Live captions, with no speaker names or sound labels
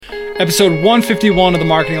Episode 151 of the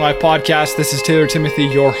Marketing Life Podcast. This is Taylor Timothy,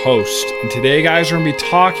 your host. And today, guys, we're going to be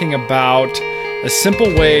talking about a simple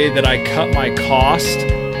way that I cut my cost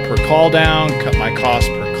per call down, cut my cost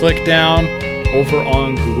per click down over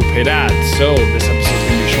on Google Paid Ads. So this episode is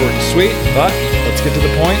going to be short and sweet, but let's get to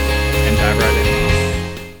the point and dive right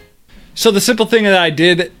in. So the simple thing that I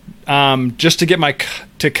did just to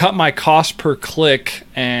cut my cost per click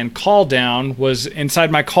and call down was inside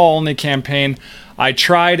my call only campaign. I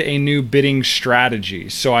tried a new bidding strategy.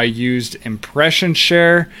 So I used impression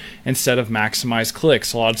share instead of maximize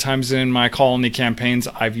clicks. A lot of times in my call only campaigns,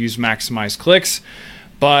 I've used maximize clicks,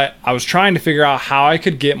 but I was trying to figure out how I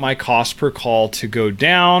could get my cost per call to go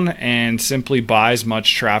down and simply buy as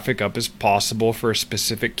much traffic up as possible for a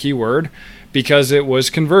specific keyword because it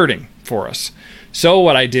was converting for us. So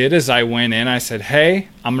what I did is I went in, I said, hey,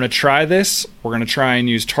 I'm going to try this. We're going to try and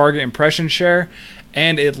use target impression share.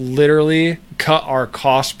 And it literally cut our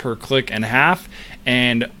cost per click in half,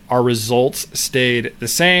 and our results stayed the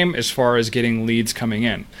same as far as getting leads coming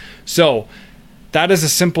in. So that is a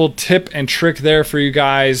simple tip and trick there for you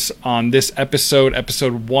guys on this episode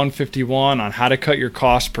 151, on how to cut your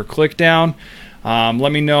cost per click down.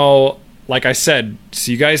 Let me know, like I said, so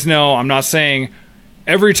you guys know, I'm not saying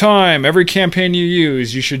every campaign you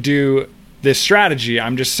use, you should do this strategy.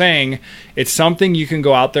 I'm just saying it's something you can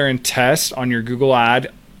go out there and test on your Google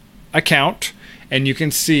Ad account, and you can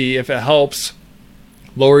see if it helps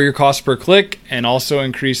lower your cost per click and also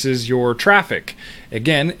increases your traffic.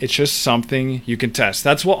 Again, it's just something you can test.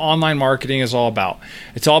 That's what online marketing is all about.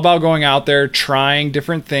 It's all about going out there, trying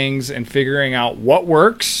different things and figuring out what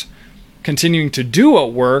works, continuing to do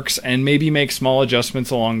what works, and maybe make small adjustments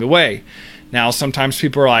along the way. Now, sometimes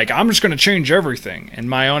people are like, I'm just going to change everything. In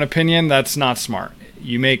my own opinion, that's not smart.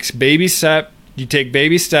 You take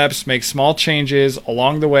baby steps, make small changes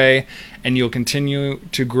along the way, and you'll continue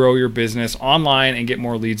to grow your business online and get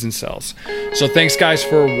more leads and sales. So thanks, guys,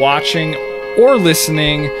 for watching or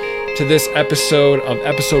listening to this episode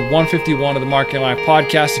 151 of the Marketing Life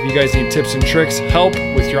Podcast. If you guys need tips and tricks, help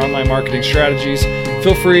with your online marketing strategies,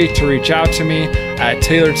 feel free to reach out to me at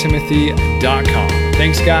taylortimothy.com.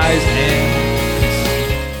 Thanks, guys, and